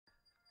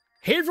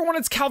Hey everyone,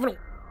 it's Calvin.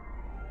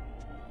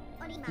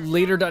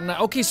 Later that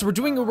night. Okay, so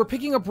we're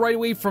picking up right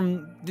away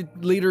from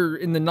later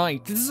in the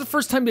night. This is the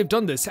first time they've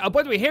done this.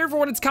 By the way, hey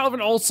everyone, it's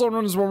Calvin, also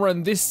known as Romer,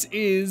 and this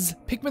is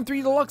Pikmin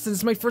 3 Deluxe, and this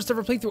is my first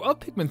ever playthrough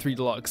of Pikmin 3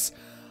 Deluxe.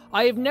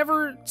 I have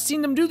never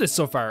seen them do this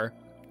so far.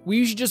 We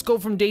usually just go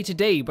from day to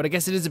day, but I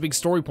guess it is a big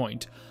story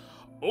point.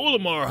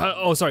 Olimar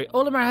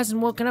hasn't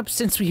woken up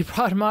since we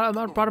brought him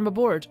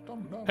aboard.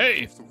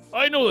 Hey,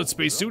 I know that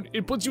spacesuit.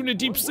 It puts you in a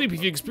deep sleep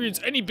if you experience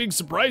any big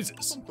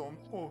surprises.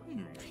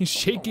 He's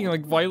shaking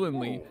like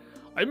violently.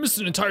 I missed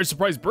an entire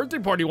surprise birthday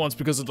party once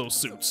because of those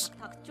suits.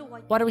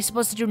 What are we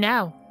supposed to do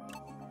now?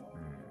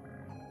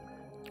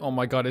 Oh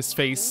my god, his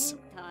face.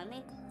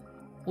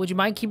 Would you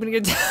mind keeping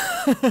it?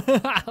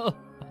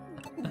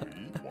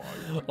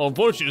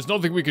 Unfortunately, there's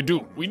nothing we can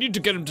do. We need to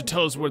get him to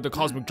tell us where the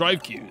cosmic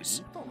drive key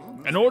is.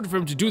 In order for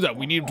him to do that,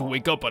 we need him to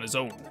wake up on his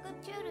own.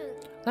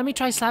 Let me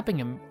try slapping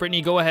him.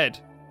 Brittany, go ahead.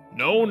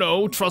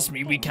 No, trust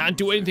me, we can't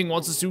do anything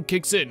once the suit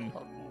kicks in.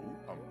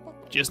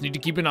 Just need to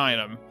keep an eye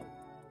on him.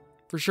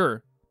 For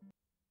sure.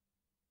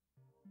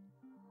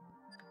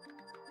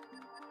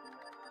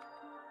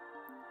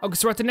 Okay,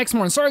 so we're at the next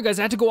morning. Sorry guys,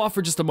 I had to go off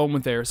for just a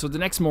moment there. So the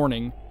next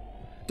morning,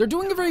 they're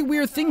doing a very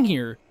weird thing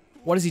here.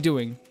 What is he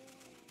doing?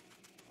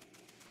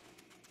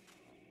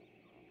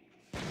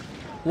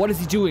 What is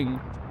he doing?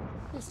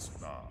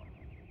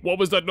 What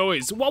was that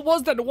noise? What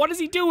was that? What is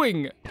he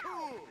doing?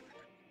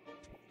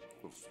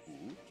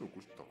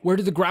 Where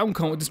did the ground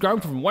come? This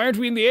ground come from? Why aren't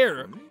we in the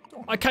air?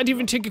 I can't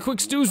even take a quick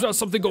snooze without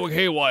something going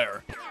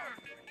haywire.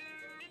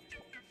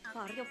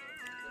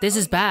 This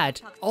is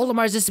bad.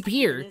 Olimar's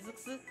disappeared.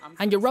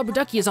 And your rubber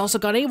ducky has also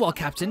gone AWOL,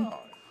 Captain.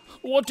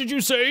 What did you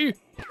say?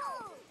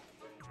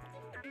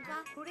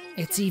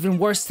 It's even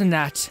worse than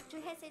that.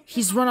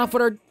 He's run off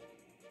with our...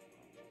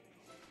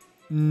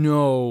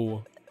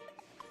 No.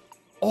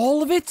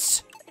 All of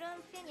it?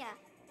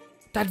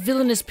 That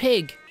villainous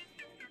pig.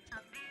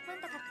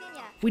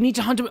 We need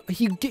to hunt him.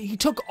 He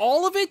took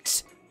all of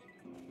it?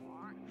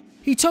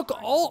 He took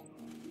all...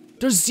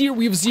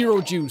 we have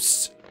zero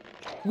juice.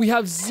 We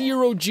have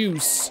zero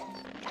juice.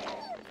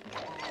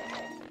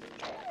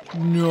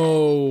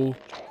 No.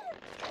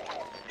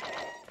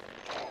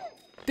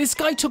 This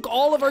guy took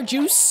all of our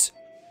juice?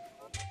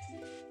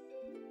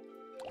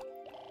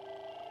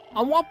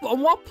 On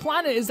what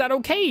planet is that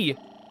okay?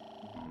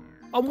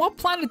 On what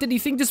planet did he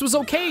think this was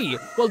okay?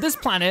 Well, this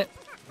planet.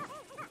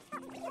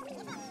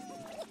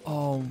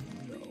 Oh no.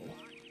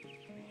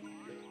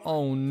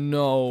 Oh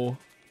no.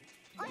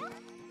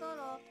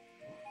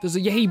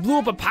 Yeah, he blew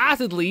up a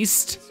path at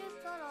least.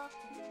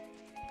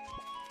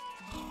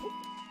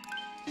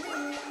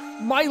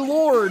 My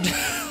lord.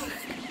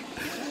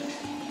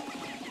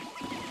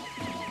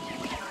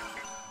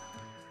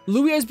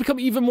 Louis has become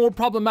even more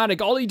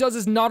problematic. All he does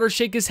is nod or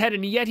shake his head,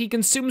 and yet he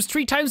consumes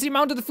 3 times the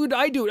amount of the food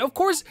I do. Of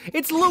course,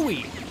 it's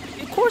Louis.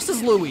 Of course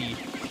it's Louis.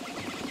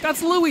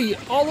 That's Louis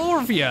all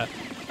over for you.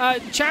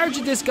 Charge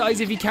at this, guys,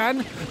 if you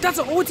can.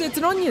 It's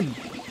an onion.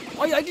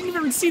 I didn't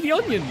even see the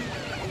onion.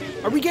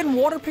 Are we getting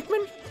water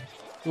Pikmin?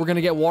 We're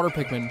gonna get water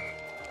Pikmin.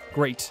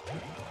 Great.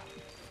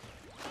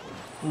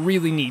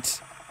 Really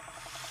neat.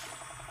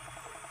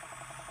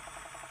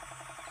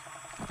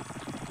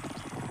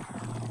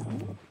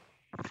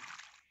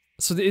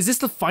 So is this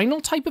the final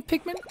type of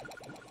Pikmin?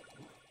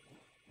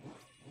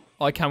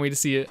 Oh, I can't wait to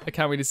see it. I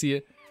can't wait to see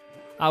it.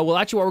 Well,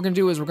 actually what we're gonna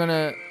do is we're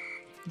gonna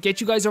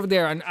get you guys over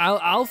there, and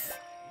Alf?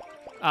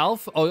 Oh,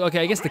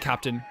 okay, I guess the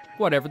captain.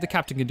 Whatever, the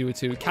captain can do it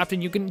too.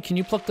 Captain, can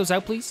you pluck those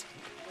out, please?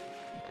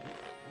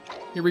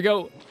 Here we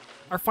go.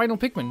 Our final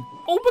Pikmin.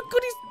 Oh my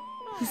goodness,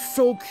 he's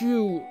so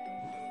cute.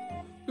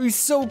 He's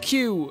so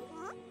cute.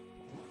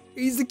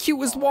 He's the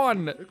cutest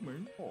one.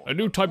 A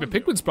new type of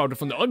Pikmin sprouted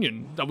from the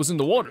onion that was in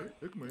the water.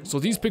 So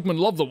these Pikmin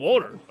love the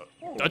water.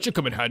 That should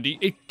come in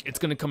handy. It's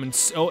gonna come in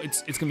so,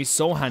 it's gonna be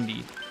so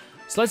handy.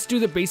 So let's do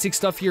the basic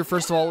stuff here.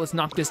 First of all, let's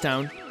knock this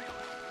down.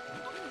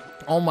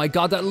 Oh my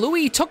god, that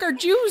Louis took our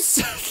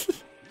juice.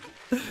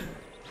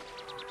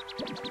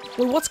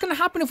 Well, what's gonna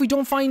happen if we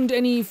don't find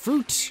any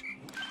fruit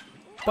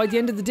by the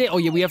end of the day? Oh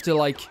yeah, we have to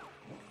like,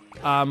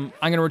 I'm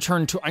gonna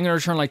return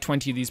like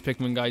 20 of these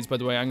Pikmin, guys. By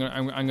the way, I'm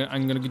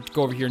gonna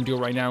go over here and do it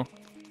right now.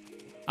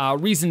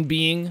 Reason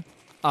being,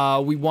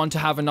 we want to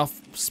have enough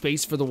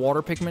space for the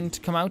water Pikmin to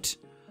come out.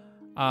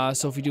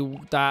 So if we do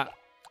that,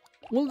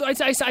 well,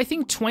 I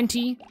think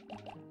 20.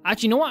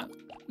 Actually,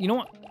 you know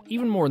what?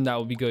 Even more than that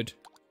would be good.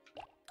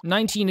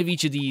 19 of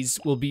each of these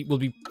will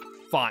be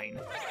fine.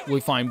 We'll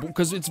be fine,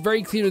 because it's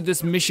very clear that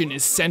this mission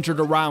is centered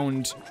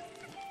around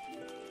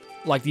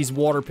like these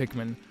water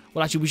Pikmin.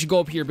 Well, actually, we should go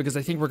up here because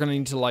I think we're gonna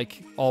need to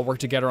like all work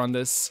together on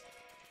this.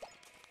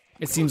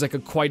 It seems like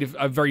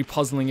a very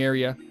puzzling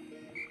area.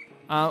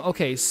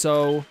 Okay,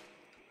 so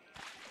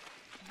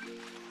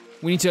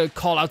we need to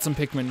call out some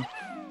Pikmin.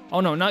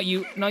 Oh no, not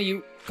you, not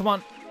you. Come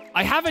on.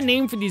 I have a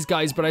name for these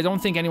guys, but I don't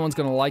think anyone's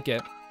gonna like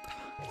it.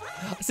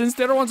 Since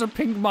the other ones are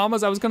pink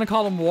mamas, I was gonna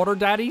call them water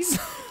daddies.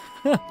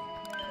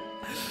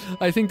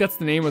 I think that's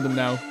the name of them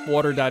now,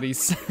 water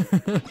daddies.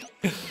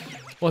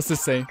 What's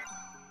this say?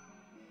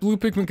 blue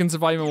Pikmin can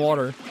survive in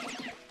water.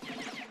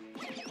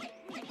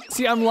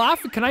 See, I'm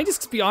laughing. Can I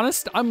just be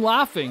honest? I'm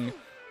laughing,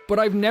 but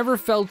I've never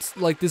felt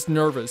like this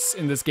nervous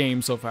in this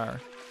game so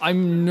far.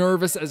 I'm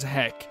nervous as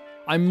heck.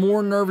 I'm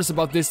more nervous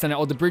about this than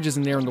the bridges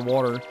in there in the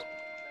water.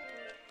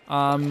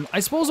 I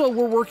suppose while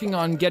we're working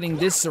on getting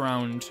this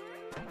around,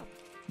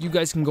 you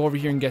guys can go over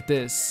here and get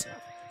this.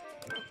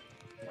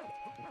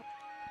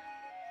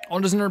 Oh,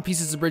 there's another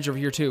piece of the bridge over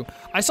here too.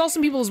 I saw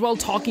some people as well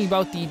talking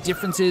about the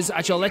differences.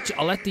 Actually,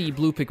 I'll let the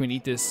blue Pikmin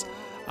eat this.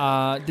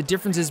 The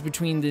differences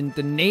between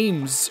the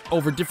names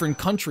over different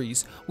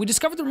countries. We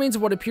discovered the remains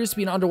of what appears to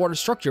be an underwater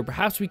structure.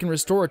 Perhaps we can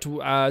restore it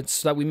to,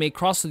 so that we may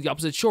cross to the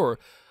opposite shore.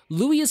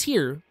 Louis is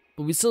here,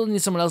 but we still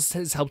need someone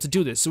else's help to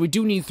do this. So we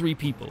do need 3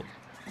 people.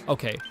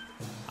 Okay.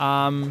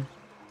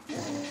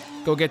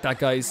 Go get that,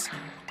 guys.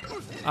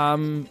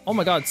 Oh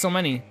my god, so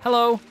many.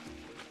 Hello.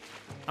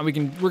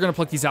 And we're gonna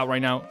pluck these out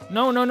right now.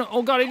 No, no, no.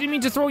 Oh god, I didn't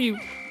mean to throw you.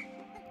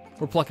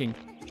 We're plucking.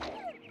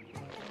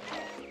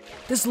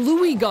 This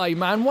Louis guy,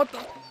 man, what the?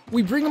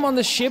 We bring him on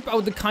the ship out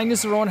of the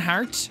kindness of our own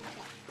heart.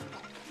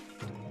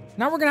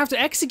 Now we're gonna have to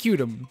execute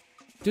him.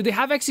 Do they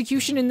have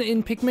execution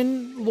in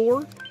Pikmin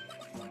lore?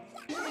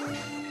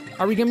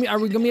 Are we gonna be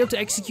able to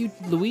execute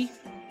Louis?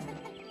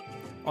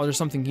 Oh, there's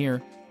something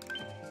here.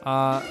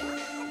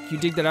 If you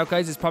dig that out,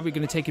 guys, it's probably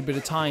gonna take a bit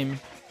of time.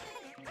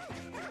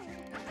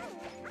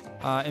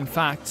 In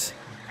fact,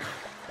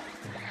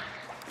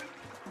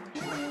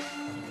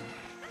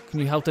 can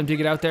you help them dig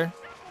it out there?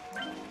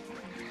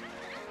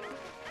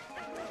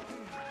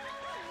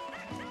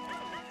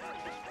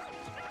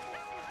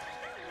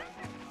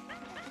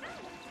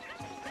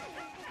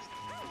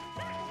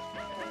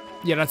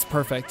 Yeah, that's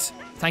perfect.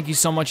 Thank you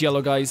so much,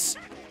 yellow guys.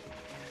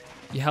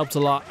 You helped a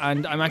lot,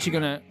 and I'm actually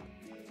gonna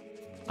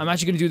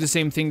do the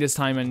same thing this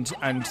time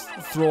and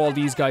throw all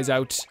these guys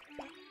out,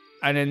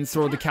 and then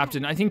throw the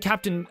captain. I think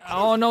captain.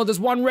 Oh no, there's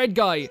one red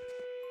guy.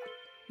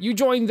 You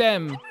join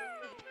them.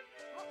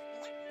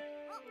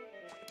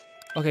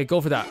 Okay, go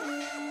for that.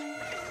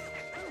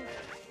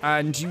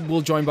 And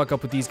we'll join back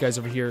up with these guys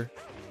over here.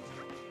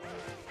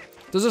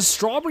 There's a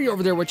strawberry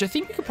over there, which I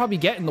think we could probably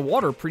get in the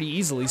water pretty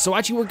easily. So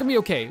actually, we're gonna be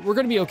okay. We're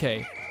gonna be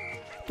okay.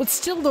 But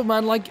still though,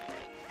 man, like,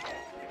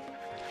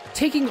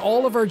 taking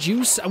all of our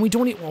juice, and we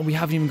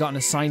haven't even gotten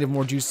a sign of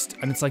more juice,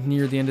 and it's like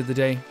near the end of the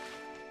day.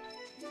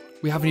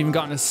 We haven't even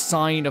gotten a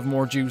sign of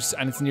more juice,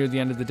 and it's near the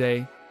end of the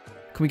day.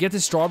 Can we get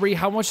this strawberry?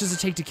 How much does it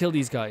take to kill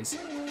these guys?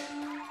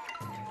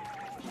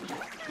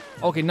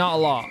 Okay, not a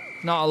lot.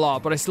 Not a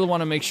lot, but I still want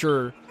to make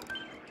sure.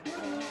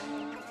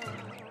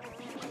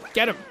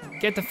 Get him!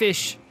 Get the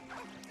fish!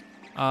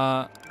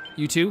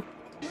 You too?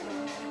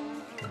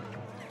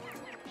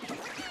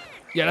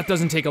 Yeah, that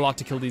doesn't take a lot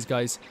to kill these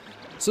guys.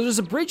 So there's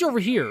a bridge over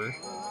here.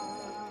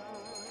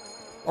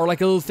 Or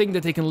like a little thing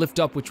that they can lift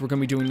up, which we're gonna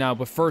be doing now.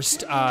 But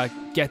first,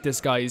 get this,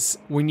 guys.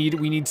 We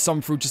need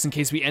some fruit just in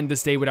case we end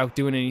this day without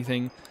doing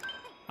anything.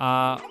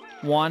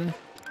 One.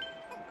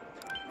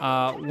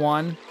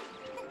 One.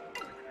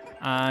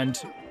 And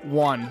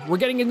 1. We're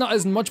getting not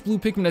as much blue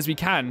Pikmin as we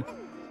can.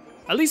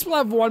 At least we'll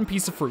have 1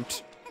 piece of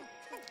fruit.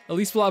 At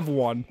least we'll have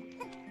 1.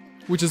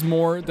 Which is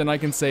more than I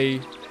can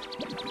say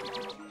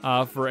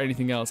for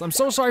anything else. I'm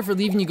so sorry for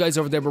leaving you guys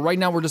over there, but right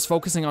now we're just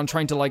focusing on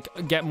trying to, like,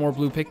 get more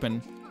blue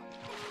Pikmin.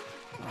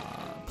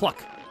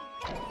 Pluck.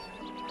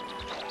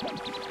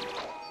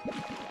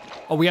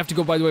 Oh, we have to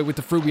go, by the way, with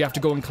the fruit, we have to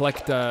go and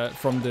collect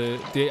from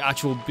the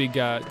actual big,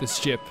 this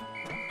ship.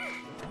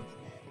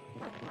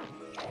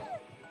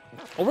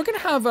 Oh, we're gonna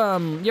have,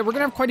 yeah, we're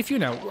gonna have quite a few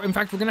now. In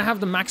fact, we're gonna have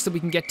the max that we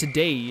can get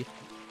today.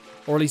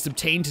 Or at least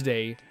obtain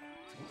today.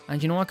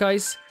 And you know what,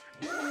 guys?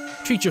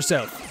 Treat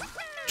yourself.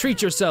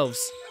 Treat yourselves.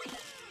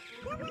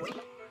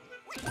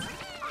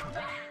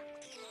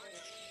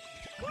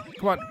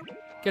 Come on.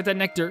 Get that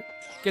nectar.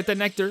 Get that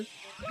nectar.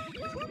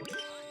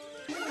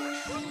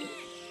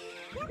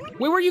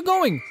 Where were you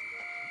going?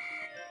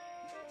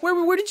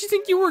 Where did you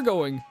think you were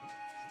going?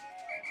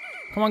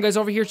 Come on, guys,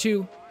 over here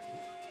too.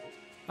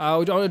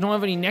 I don't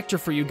have any nectar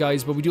for you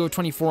guys, but we do have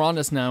 24 on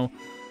us now.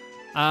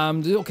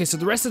 Okay, so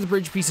the rest of the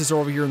bridge pieces are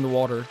over here in the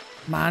water.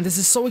 Man, this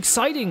is so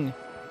exciting.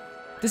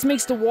 This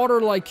makes the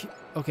water like...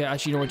 Okay,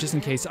 actually, you know what, just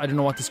in case, I don't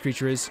know what this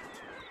creature is.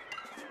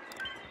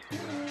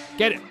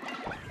 Get it.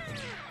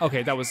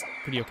 Okay, that was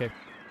pretty okay.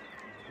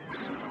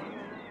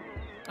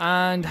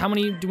 And how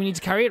many do we need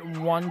to carry it?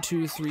 1,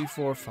 2, 3,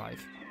 4,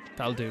 5.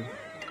 That'll do.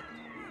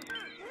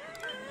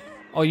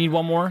 Oh, you need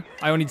 1 more?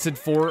 I only said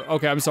 4.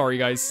 Okay, I'm sorry,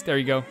 guys. There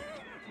you go.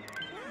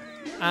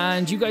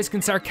 And you guys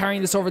can start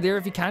carrying this over there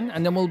if you can,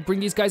 and then we'll bring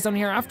these guys down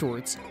here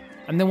afterwards.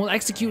 And then we'll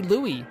execute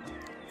Louis.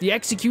 The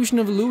execution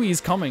of Louis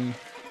is coming.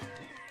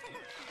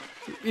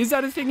 Is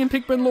that a thing in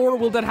Pikmin lore?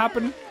 Will that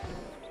happen?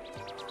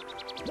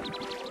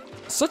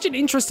 Such an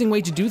interesting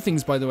way to do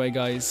things, by the way,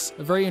 guys.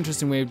 A very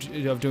interesting way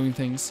of doing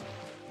things.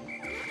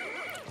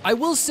 I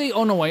will say,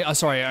 oh no,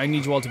 sorry, I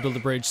need you all to build a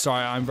bridge.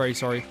 Sorry, I'm very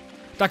sorry.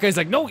 That guy's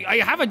like, no, I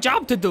have a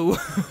job to do.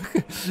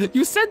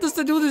 You sent us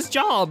to do this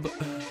job.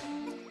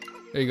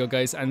 There you go,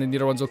 guys. And then the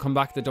other ones will come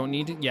back that don't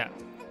need it. Yeah.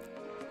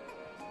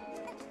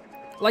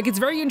 Like, it's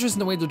very interesting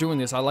the way they're doing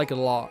this. I like it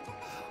a lot.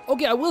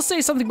 Okay, I will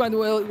say something, by the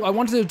way. I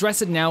wanted to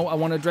address it now. I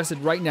want to address it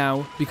right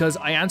now because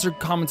I answered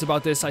comments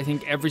about this, I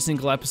think, every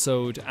single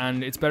episode,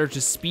 and it's better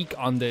to speak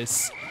on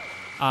this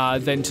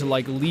than to,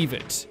 like, leave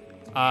it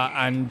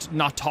and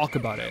not talk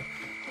about it.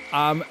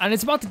 And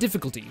it's about the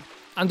difficulty.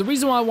 And the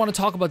reason why I want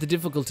to talk about the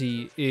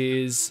difficulty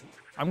is...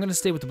 I'm going to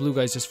stay with the blue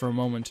guys just for a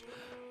moment.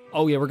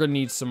 Oh, yeah, we're going to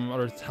need some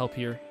other help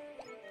here.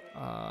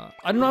 I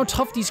don't know how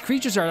tough these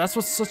creatures are. That's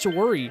what's such a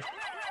worry.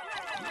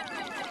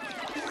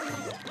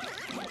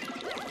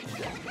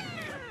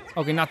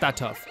 Okay, not that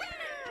tough.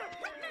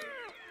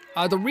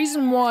 The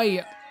reason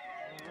why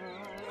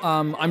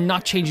I'm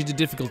not changing the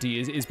difficulty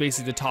is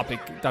basically the topic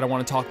that I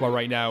want to talk about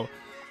right now.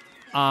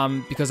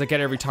 Because I get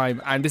it every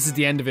time, and this is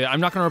the end of it.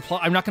 I'm not gonna reply.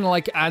 I'm not gonna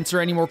like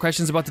answer any more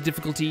questions about the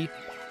difficulty.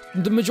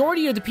 The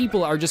majority of the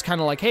people are just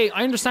kind of like, hey,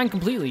 I understand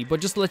completely, but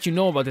just to let you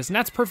know about this, and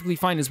that's perfectly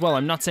fine as well.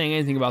 I'm not saying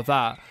anything about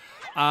that.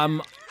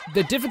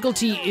 The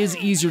difficulty is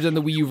easier than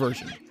the Wii U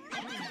version,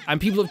 and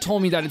people have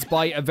told me that it's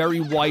by a very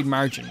wide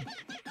margin.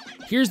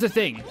 Here's the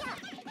thing.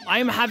 I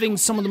am having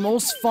some of the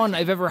most fun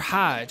I've ever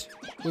had.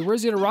 Wait,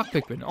 where's the other rock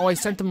Pikmin? Oh, I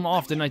sent them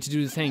off, didn't I, to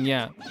do the thing?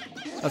 Yeah.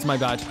 That's my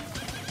bad.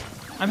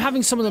 I'm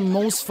having some of the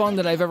most fun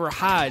that I've ever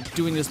had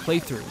doing this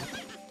playthrough.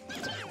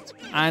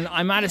 And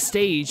I'm at a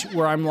stage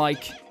where I'm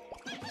like,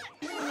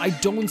 I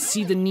don't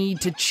see the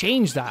need to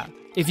change that,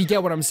 if you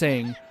get what I'm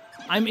saying.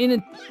 I'm in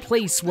a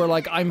place where,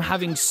 like, I'm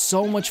having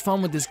so much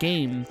fun with this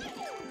game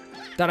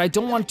that I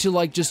don't want to,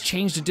 like, just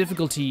change the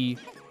difficulty,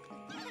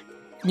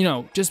 you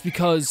know, just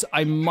because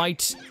I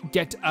might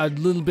get a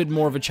little bit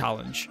more of a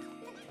challenge.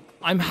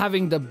 I'm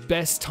having the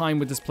best time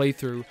with this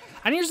playthrough.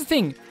 And here's the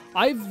thing,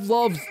 I've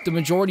loved the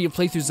majority of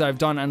playthroughs that I've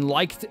done and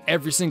liked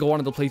every single one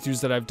of the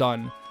playthroughs that I've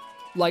done.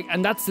 Like,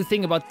 and that's the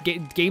thing about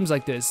games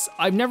like this.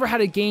 I've never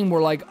had a game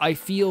where, like, I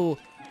feel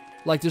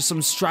like there's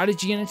some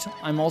strategy in it.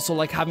 I'm also,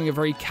 like, having a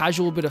very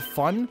casual bit of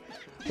fun.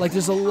 Like,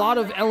 there's a lot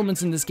of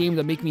elements in this game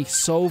that make me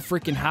so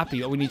freaking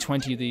happy. Oh, we need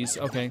 20 of these.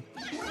 Okay.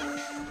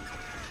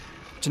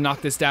 To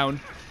knock this down.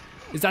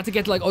 Is that to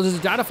get, like, oh, there's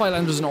a data file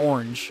and there's an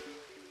orange.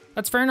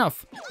 That's fair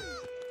enough.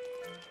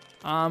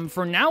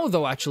 For now,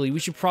 though, actually, we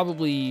should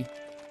probably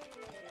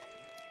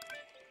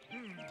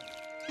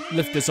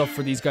lift this up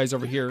for these guys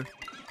over here.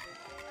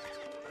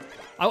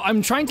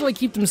 I'm trying to, like,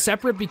 keep them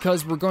separate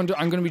because I'm going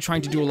to be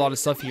trying to do a lot of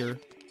stuff here.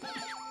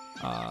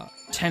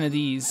 10 of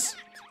these.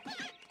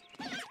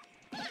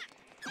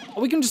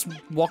 Oh, we can just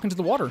walk into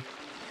the water.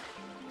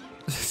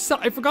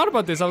 I forgot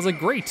about this. I was like,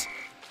 great.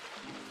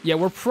 Yeah,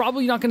 we're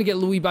probably not going to get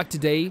Louis back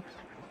today,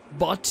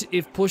 but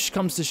if push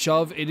comes to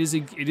shove, it is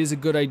a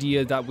good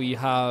idea that we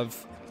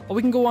have... Oh,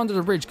 we can go onto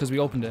the bridge because we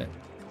opened it.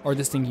 Or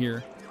this thing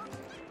here.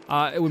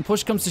 When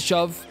push comes to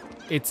shove,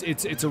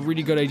 it's a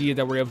really good idea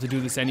that we're able to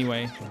do this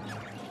anyway.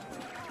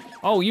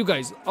 Oh, you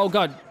guys. Oh,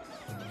 God.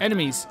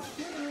 Enemies.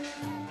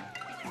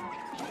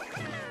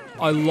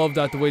 I love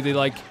that, the way they,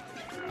 like...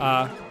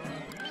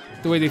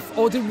 the way they...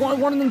 Oh,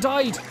 one of them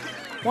died!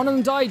 One of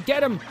them died!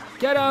 Get him!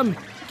 Get him!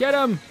 Get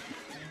him!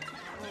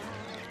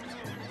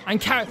 And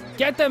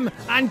get them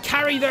and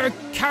carry their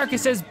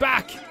carcasses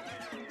back!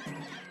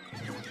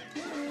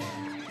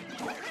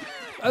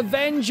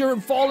 Avenge your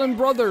fallen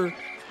brother!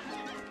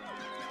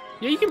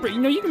 Yeah, you can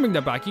bring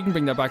that back. You can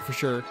bring that back for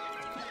sure.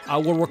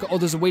 We'll work... Oh,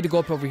 there's a way to go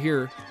up over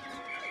here.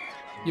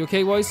 You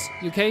okay, boys?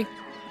 You okay?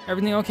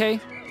 Everything okay?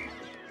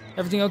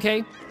 Everything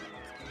okay?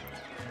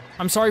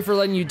 I'm sorry for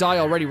letting you die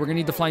already. We're gonna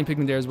need the flying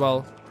Pikmin there as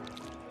well.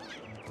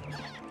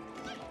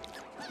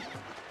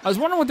 I was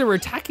wondering what they were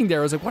attacking there.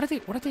 I was like, what are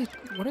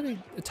they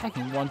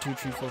attacking? 1, 2,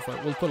 3, 4,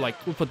 5.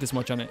 We'll put this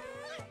much on it.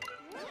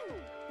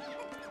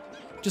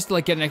 Just to,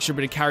 like, get an extra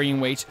bit of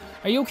carrying weight.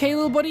 Are you okay,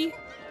 little buddy?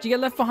 Did you get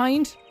left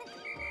behind?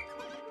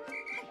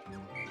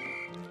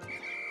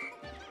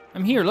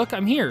 I'm here, look,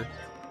 I'm here.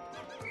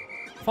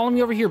 Follow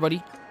me over here,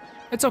 buddy.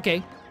 It's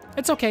okay.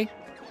 It's okay.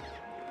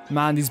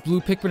 Man, these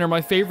blue Pikmin are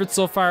my favorite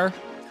so far.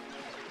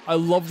 I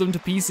love them to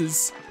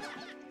pieces.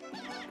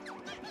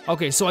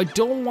 Okay, so I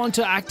don't want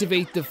to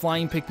activate the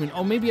flying Pikmin.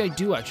 Oh, maybe I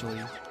do, actually.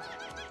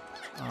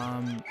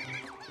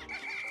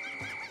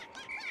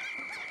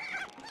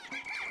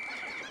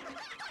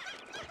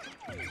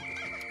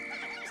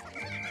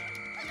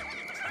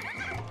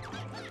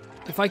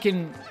 If I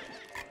can...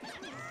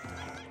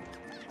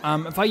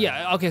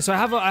 yeah, okay, so I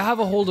have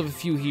a hold of a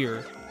few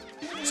here.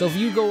 So if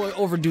you go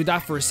over and do that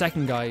for a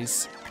second,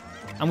 guys.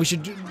 And we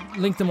should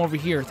link them over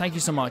here. Thank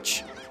you so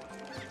much.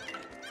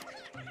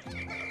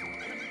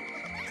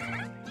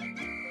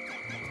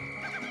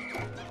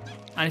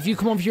 And if you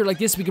come over here like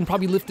this, we can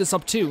probably lift this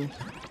up too.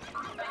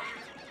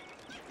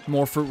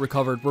 More fruit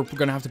recovered. We're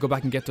gonna have to go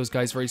back and get those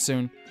guys very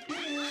soon.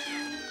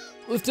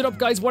 Lift it up,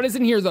 guys. What is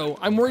in here, though?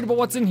 I'm worried about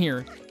what's in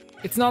here.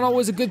 It's not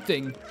always a good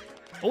thing.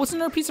 Oh, what's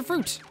another piece of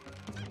fruit?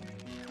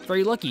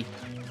 Very lucky.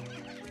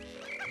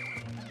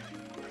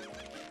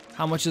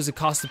 How much does it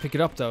cost to pick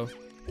it up, though?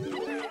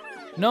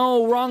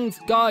 No, wrong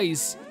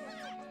guys.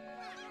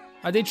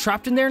 Are they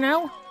trapped in there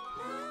now?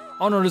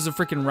 Oh, no, there's a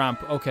freaking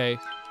ramp. Okay.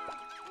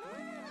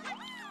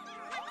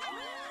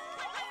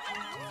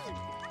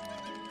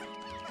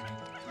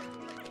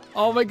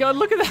 Oh my god,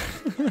 look at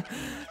that.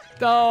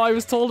 Oh, I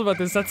was told about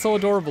this. That's so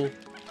adorable.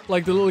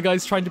 Like the little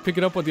guy's trying to pick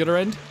it up on the other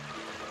end.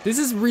 This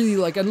is really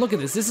like, and look at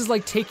this. This is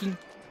like taking...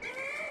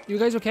 You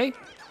guys okay?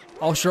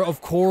 Oh, sure,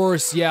 of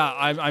course. Yeah,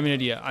 I'm an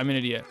idiot. I'm an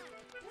idiot.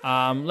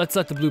 Let's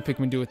let the blue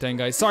Pikmin do it then,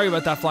 guys. Sorry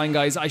about that, flying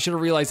guys. I should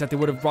have realized that they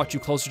would have brought you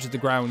closer to the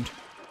ground.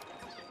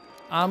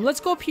 Let's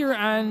go up here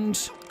and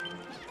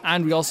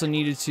we also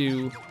needed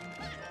to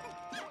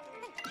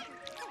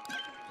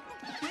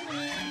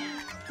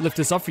lift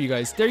this up for you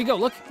guys. There you go.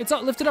 Look, it's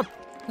up, lifted up.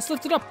 Let's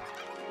lift it up.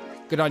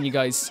 Good on you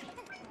guys.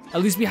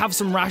 At least we have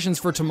some rations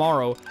for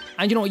tomorrow.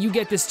 And you know what? You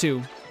get this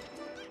too.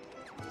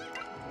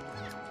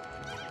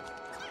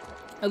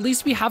 At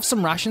least we have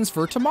some rations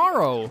for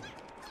tomorrow.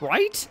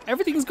 Right?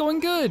 Everything's going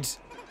good.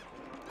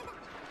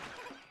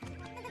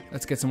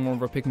 Let's get some more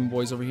of our Pikmin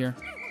boys over here.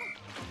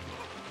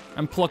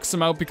 And pluck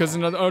some out because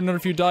another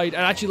few died.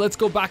 And actually, let's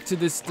go back to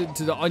this,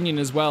 to the onion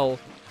as well.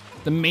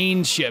 The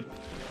main ship.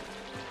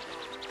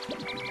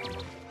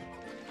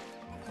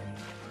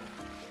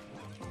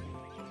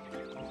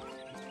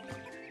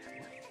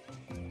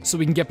 So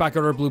we can get back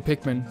at our blue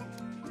Pikmin.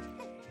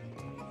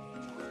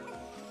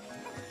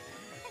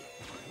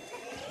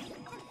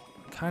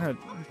 Kind of.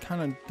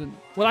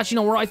 Well, actually,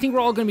 no. I think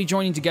we're all going to be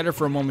joining together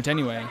for a moment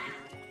anyway.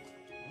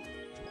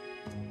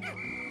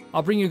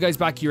 I'll bring you guys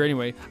back here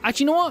anyway.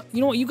 Actually, you know what?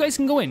 You know what? You guys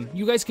can go in.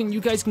 You guys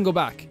can go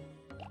back.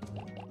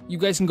 You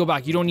guys can go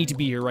back. You don't need to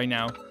be here right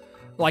now.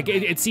 Like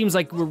it seems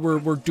like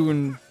we're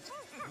doing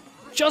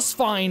just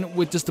fine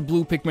with just the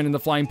blue Pikmin and the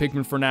flying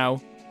Pikmin for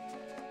now.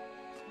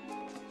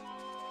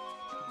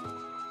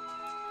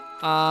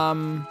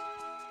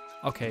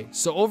 Okay,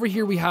 so over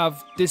here we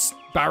have this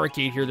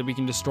barricade here that we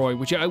can destroy,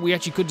 which we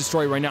actually could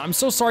destroy right now. I'm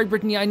so sorry,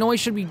 Brittany. I know I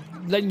should be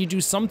letting you do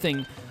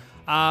something,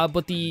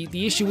 but the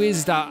issue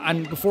is that,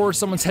 and before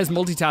someone says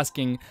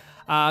multitasking,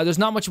 there's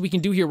not much we can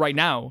do here right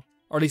now,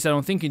 or at least I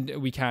don't think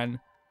we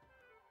can.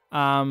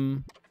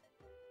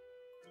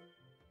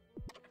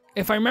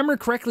 If I remember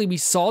correctly, we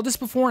saw this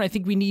before, and I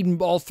think we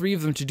need all three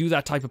of them to do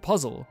that type of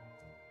puzzle.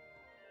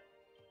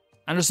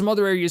 And there's some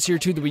other areas here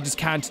too that we just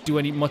can't do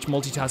any much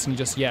multitasking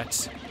just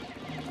yet.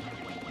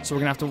 So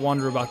we're gonna have to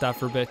wander about that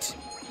for a bit.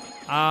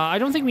 I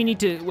don't think we need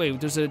to... Wait,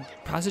 there's a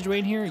passageway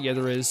in here? Yeah,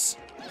 there is.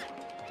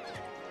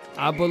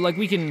 But like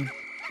we can...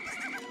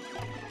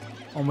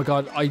 Oh my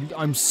god,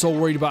 I'm so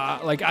worried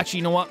about... Like, actually,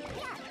 you know what?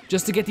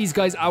 Just to get these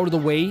guys out of the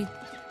way,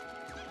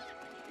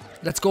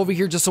 let's go over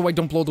here just so I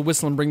don't blow the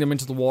whistle and bring them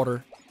into the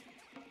water.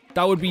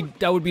 That would be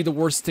the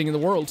worst thing in the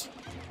world.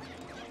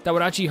 That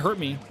would actually hurt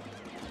me.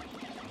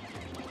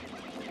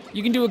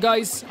 You can do it,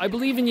 guys. I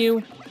believe in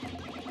you.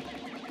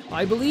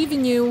 I believe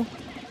in you.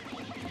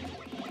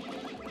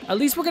 At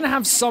least we're gonna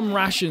have some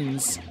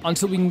rations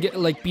until we can get,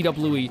 like, beat up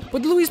Louis.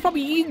 But Louis's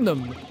probably eating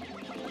them.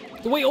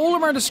 The way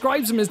Olimar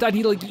describes him is that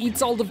he, like,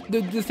 eats all the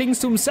things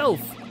to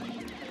himself.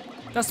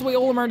 That's the way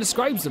Olimar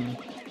describes him.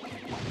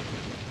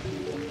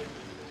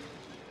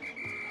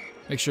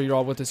 Make sure you're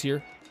all with us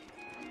here.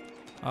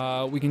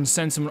 We can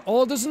send some...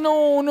 Oh, there's...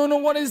 No,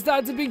 what is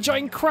that? It's a big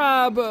giant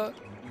crab.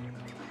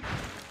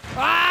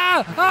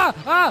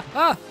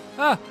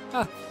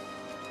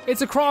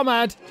 It's a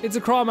crawmad. It's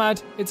a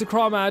crawmad. It's a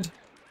crawmad.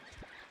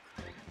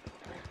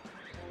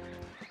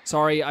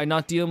 Sorry, I'm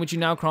not dealing with you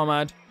now,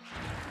 crawmad.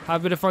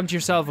 Have a bit of fun to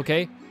yourself,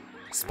 okay?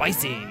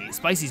 Spicy.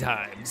 Spicy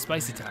time.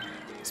 Spicy time.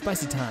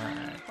 Spicy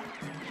time.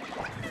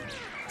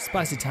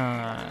 Spicy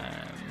time.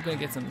 I'm gonna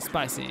get some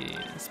spicy.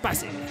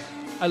 Spicy.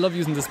 I love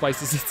using the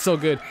spices. It's so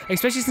good.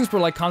 Especially since we're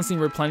like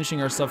constantly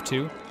replenishing our stuff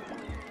too.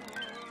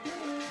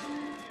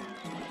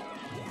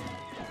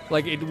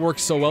 Like, it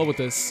works so well with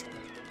this.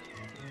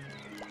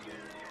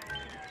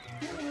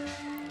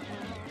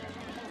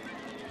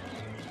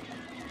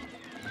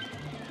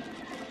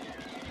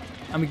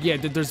 I mean, yeah,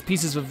 there's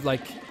pieces of,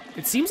 like...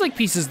 It seems like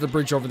pieces of the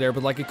bridge over there,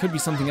 but, like, it could be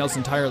something else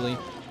entirely.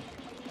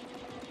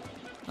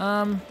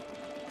 So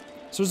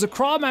there's a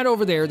crawmad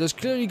over there. There's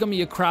clearly gonna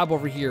be a crab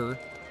over here.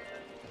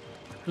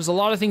 There's a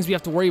lot of things we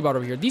have to worry about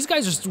over here. These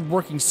guys are just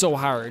working so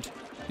hard.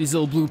 These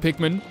little blue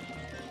Pikmin.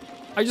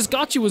 I just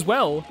got you as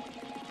well.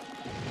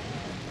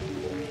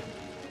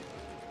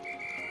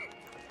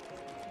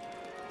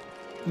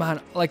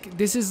 Man, like,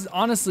 this is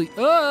honestly...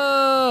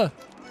 What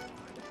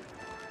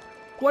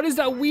is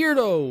that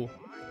weirdo?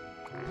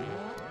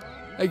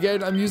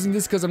 Again, I'm using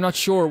this because I'm not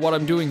sure what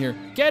I'm doing here.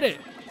 Get it!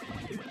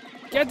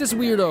 Get this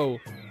weirdo!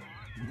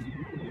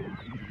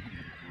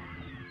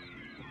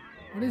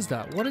 What is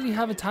that? What did he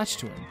have attached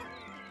to him?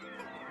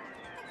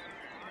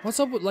 What's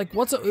up with, like,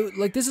 what's up?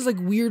 Like, this is like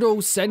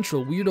Weirdo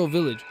Central, Weirdo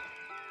Village.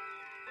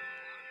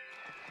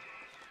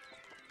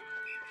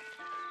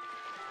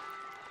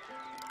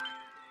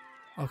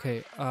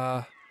 Okay,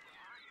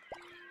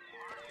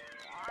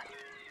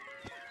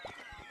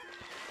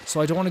 so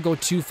I don't want to go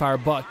too far,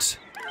 but...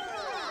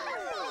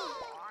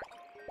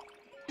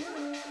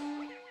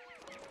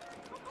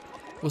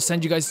 We'll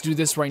send you guys to do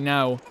this right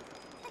now.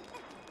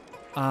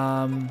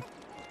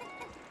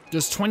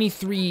 There's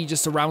 23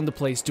 just around the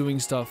place doing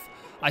stuff.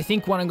 I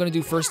think what I'm gonna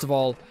do first of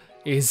all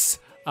is,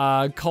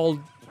 call...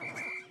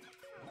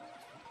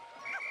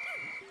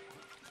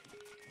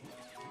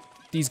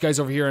 these guys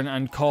over here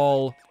and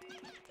call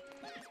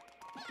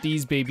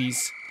these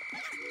babies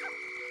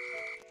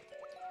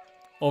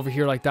over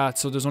here like that.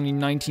 So there's only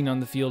 19 on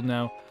the field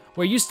now.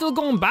 Wait, you still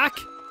going back?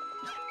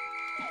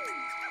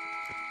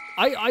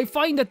 I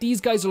find that these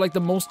guys are like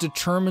the most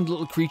determined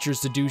little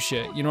creatures to do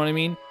shit. You know what I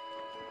mean?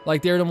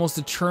 Like, they're the most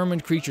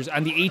determined creatures.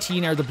 And the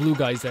 18 are the blue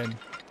guys then.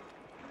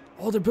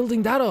 Oh, they're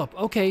building that up.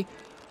 Okay.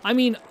 I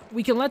mean,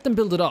 we can let them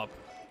build it up.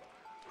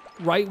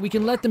 Right? We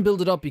can let them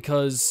build it up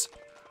because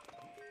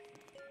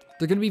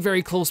they're going to be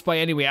very close by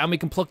anyway. And we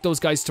can pluck those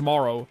guys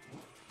tomorrow.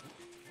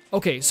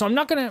 Okay, so I'm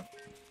not going to...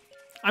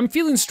 I'm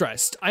feeling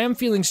stressed. I am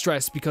feeling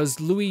stressed because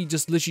Louis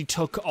just literally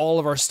took all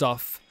of our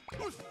stuff.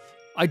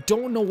 I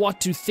don't know what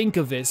to think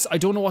of this. I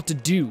don't know what to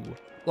do.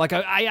 Like,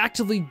 I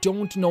actively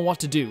don't know what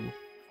to do.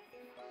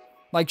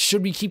 Like,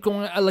 should we keep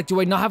going? Like,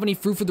 do I not have any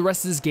fruit for the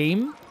rest of this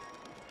game?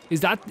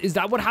 Is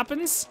that what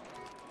happens?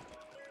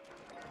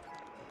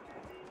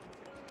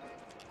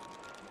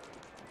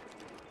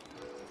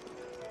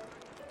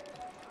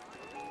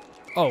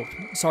 Oh,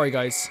 sorry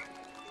guys.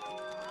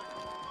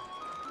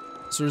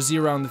 So there's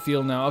 0 on the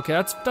field now. Okay,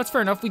 that's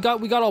fair enough. We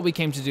got all we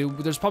came to do.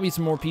 There's probably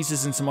some more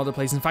pieces in some other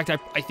places. In fact,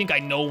 I think I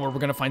know where we're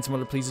gonna find some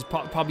other places.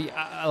 Probably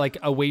like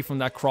away from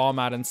that crawl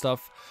mat and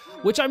stuff.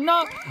 Which I'm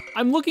not.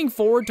 I'm looking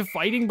forward to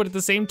fighting, but at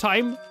the same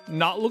time,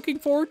 not looking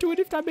forward to it.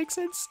 If that makes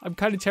sense. I'm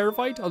kind of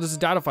terrified. Oh, there's a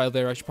data file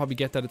there. I should probably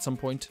get that at some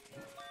point.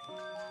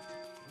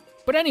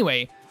 But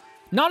anyway,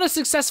 not a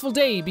successful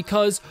day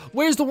because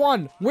where's the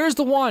one? Where's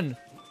the one?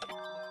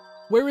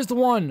 Where is the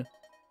one?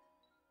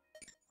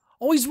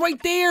 Oh, he's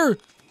right there.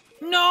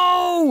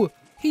 No!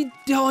 He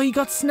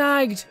got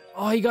snagged.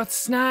 Oh, he got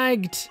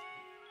snagged.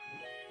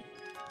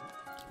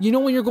 You know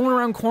when you're going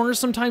around corners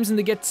sometimes and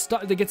they get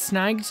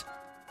snagged?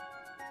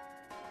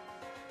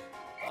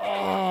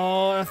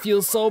 Oh, that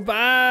feels so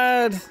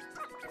bad.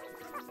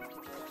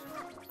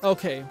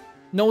 Okay.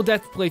 No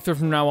death playthrough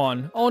from now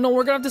on. Oh no,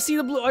 we're gonna have to see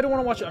the blue. I don't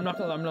want to watch it. I'm not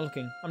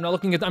looking. I'm not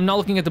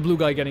looking at the blue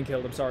guy getting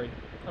killed. I'm sorry.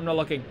 I'm not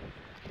looking.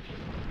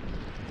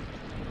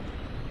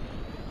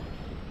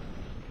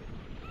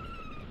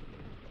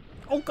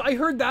 Oh, I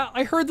heard that.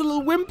 I heard the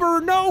little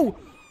whimper. No!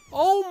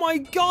 Oh my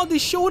god, they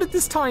showed it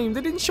this time. They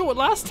didn't show it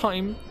last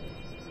time.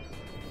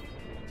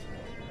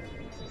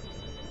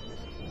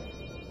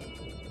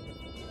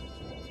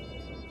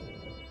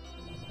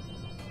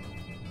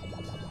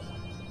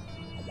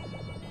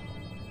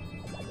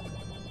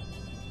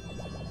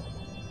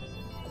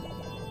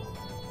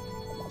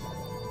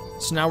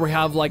 So now we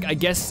have, like, I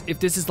guess if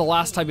this is the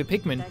last type of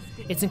Pikmin,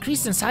 It's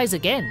increased in size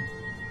again.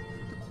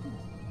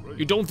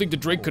 You don't think the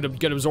Drake could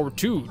get absorbed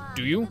too,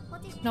 do you?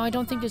 No, I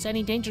don't think there's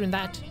any danger in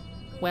that.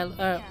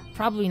 Well,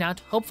 probably not,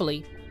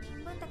 hopefully.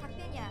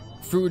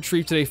 fruit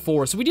retrieved today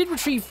 4. So we did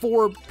retrieve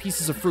 4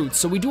 pieces of fruit.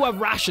 So we do have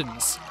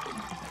rations.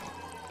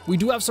 We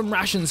do have some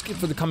rations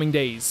for the coming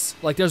days.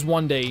 Like, there's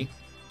 1 day.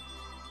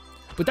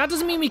 But that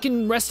doesn't mean we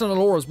can rest on our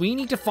laurels. We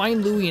need to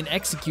find Louis and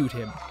execute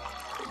him.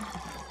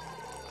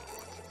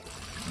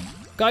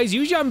 Guys,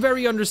 usually I'm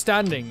very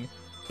understanding.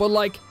 But,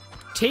 like,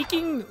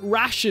 taking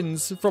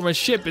rations from a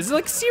ship is,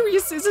 like,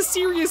 serious. Is a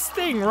serious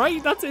thing,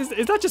 right?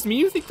 Is that just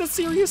me who think that's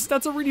serious?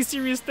 That's a really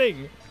serious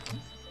thing.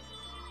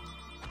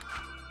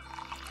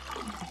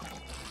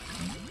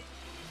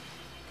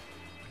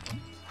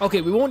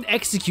 Okay, we won't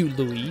execute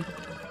Louis.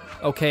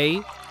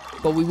 Okay,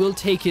 but we will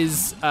take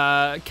his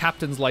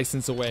captain's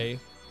license away.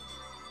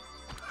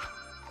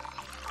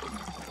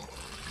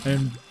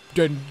 And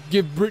then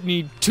give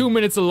Brittany 2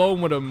 minutes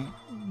alone with him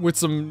with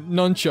some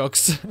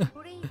nunchucks.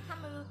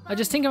 I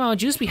just think about how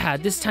juice we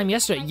had this time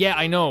yesterday. Yeah,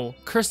 I know.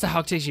 Curse the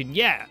Hoctation.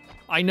 Yeah,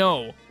 I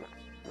know.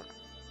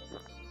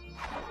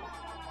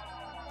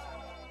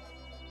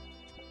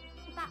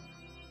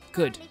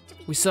 Good.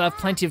 We still have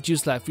plenty of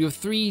juice left. We have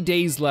 3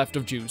 days left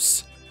of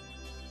juice.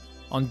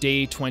 On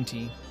day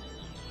 20.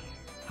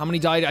 How many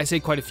died? I say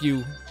quite a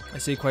few. I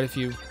say quite a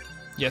few.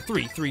 Yeah,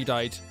 3. 3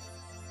 died.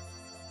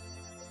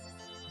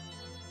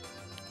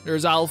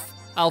 There's Alf.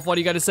 Alf, what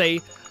do you got to say?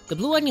 The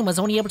blue onion was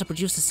only able to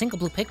produce a single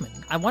blue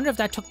Pikmin. I wonder if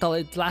that took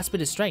the last bit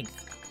of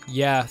strength.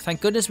 Yeah.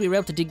 Thank goodness we were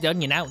able to dig the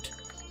onion out.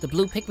 The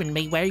blue Pikmin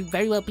may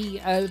very well be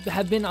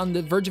have been on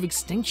the verge of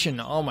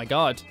extinction. Oh my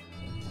god.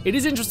 It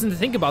is interesting to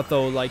think about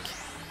though, like,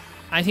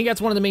 I think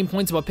that's one of the main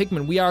points about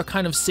Pikmin. We are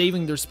kind of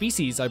saving their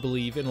species, I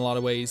believe, in a lot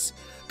of ways.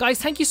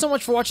 Guys, thank you so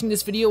much for watching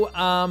this video.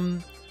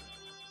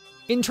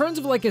 In terms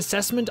of, like,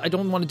 assessment, I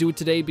don't want to do it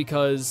today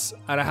because,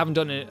 and I haven't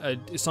done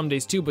it some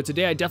days too, but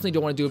today I definitely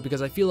don't want to do it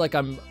because I feel like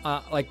I'm,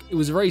 it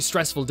was a very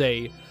stressful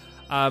day.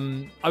 I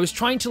was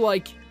trying to,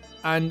 like,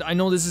 and I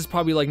know this is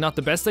probably, like, not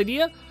the best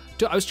idea,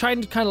 I was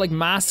trying to kind of, like,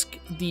 mask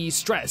the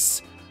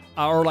stress,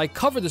 or, like,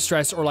 cover the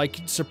stress, or,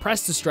 like,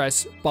 suppress the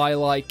stress by,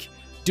 like,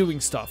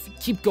 doing stuff.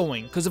 Keep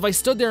going. Because if I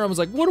stood there and was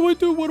like, what do I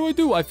do? What do I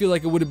do? I feel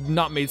like it would have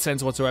not made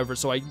sense whatsoever.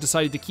 So I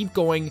decided to keep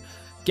going,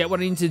 get what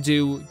I need to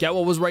do, get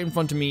what was right in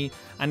front of me,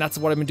 and that's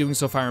what I've been doing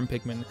so far in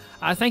Pikmin.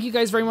 Thank you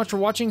guys very much for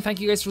watching. Thank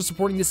you guys for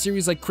supporting this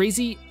series like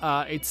crazy.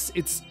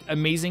 It's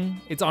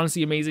amazing. It's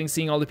honestly amazing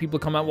seeing all the people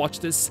come out and watch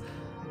this.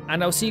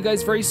 And I'll see you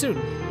guys very soon.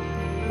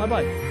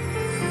 Bye-bye.